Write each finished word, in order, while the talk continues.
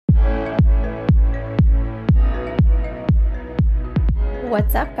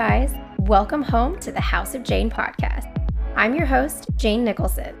What's up, guys? Welcome home to the House of Jane podcast. I'm your host, Jane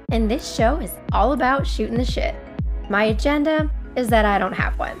Nicholson, and this show is all about shooting the shit. My agenda is that I don't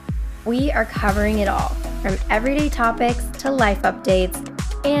have one. We are covering it all, from everyday topics to life updates,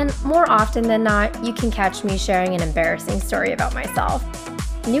 and more often than not, you can catch me sharing an embarrassing story about myself.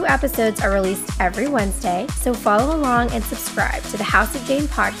 New episodes are released every Wednesday, so follow along and subscribe to the House of Jane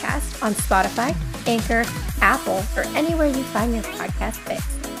podcast on Spotify, Anchor, Apple, or anywhere you find your podcast fix.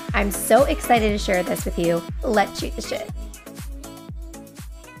 I'm so excited to share this with you. Let's shoot the shit.